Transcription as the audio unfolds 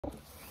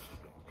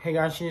Hey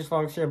guys, Cheese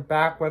Vlogs here,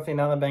 back with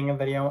another banger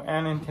video,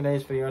 and in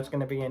today's video it's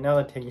going to be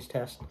another taste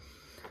test.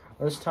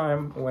 This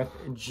time with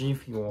G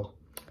Fuel.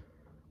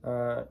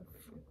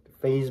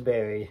 FaZe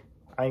Berry.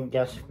 I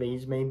guess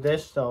FaZe made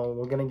this, so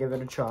we're going to give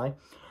it a try.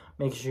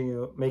 Make sure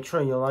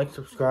you like,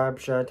 subscribe,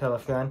 share, tell a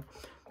friend.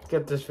 Let's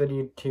get this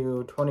video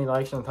to 20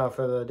 likes, and without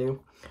further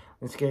ado,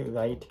 let's get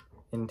right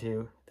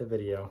into the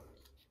video.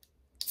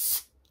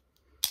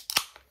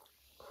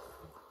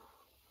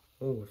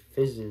 Oh,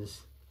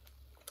 fizzes.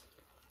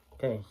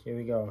 Okay, here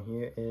we go.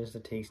 Here is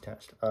the taste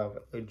test of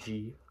a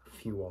G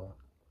Fuel.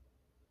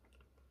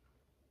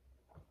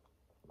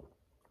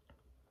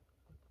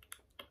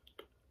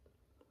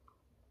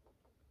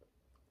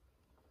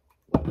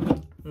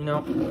 You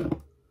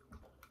know,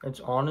 it's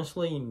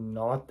honestly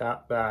not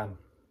that bad.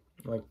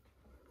 Like,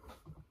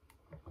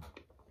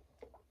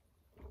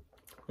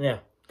 yeah,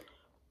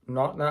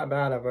 not that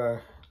bad of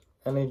a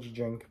energy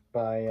drink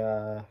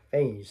by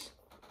FaZe.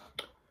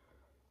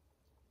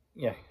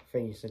 Yeah,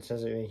 FaZe. It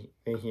says it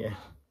right here.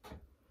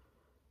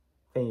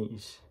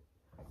 FaZe.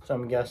 So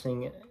I'm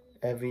guessing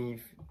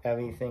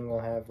everything will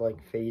have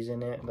like FaZe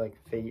in it, like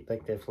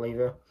their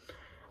flavor.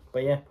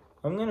 But yeah,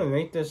 I'm gonna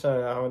rate this.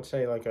 I would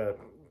say like a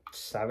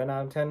 7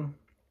 out of 10.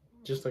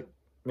 Just like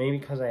maybe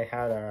because I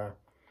had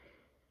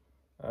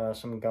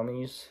some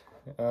gummies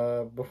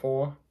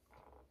before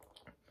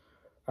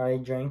I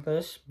drank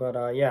this.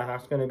 But yeah,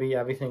 that's gonna be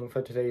everything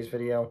for today's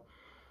video.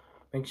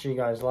 Make sure you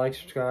guys like,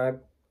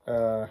 subscribe,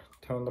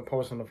 turn the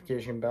post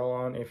notification bell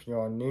on if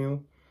you're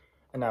new,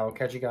 and I will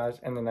catch you guys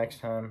in the next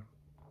time.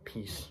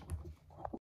 Peace.